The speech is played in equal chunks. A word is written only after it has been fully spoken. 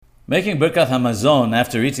Making Birkath Hammazon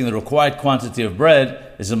after eating the required quantity of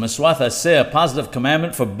bread is a miswat aseh, a positive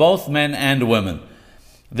commandment for both men and women.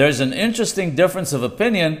 There's an interesting difference of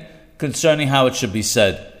opinion concerning how it should be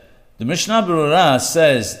said. The Mishnah Berurah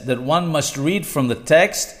says that one must read from the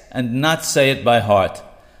text and not say it by heart.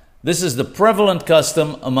 This is the prevalent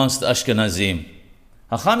custom amongst Ashkenazim.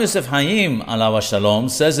 Hacham Yosef Hayim alav shalom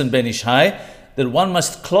says in Ben Ishai that one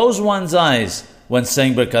must close one's eyes when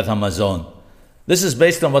saying Birkath Hammazon. This is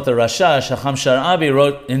based on what the Rashash, Hacham Sharabi,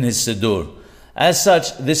 wrote in his Siddur. As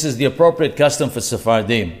such, this is the appropriate custom for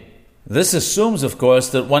Sephardim. This assumes, of course,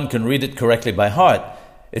 that one can read it correctly by heart.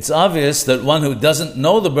 It's obvious that one who doesn't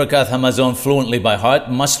know the Birkath Hammazon fluently by heart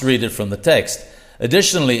must read it from the text.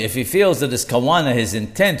 Additionally, if he feels that his kawana, his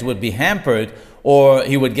intent, would be hampered, or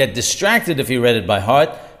he would get distracted if he read it by heart,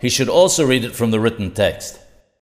 he should also read it from the written text.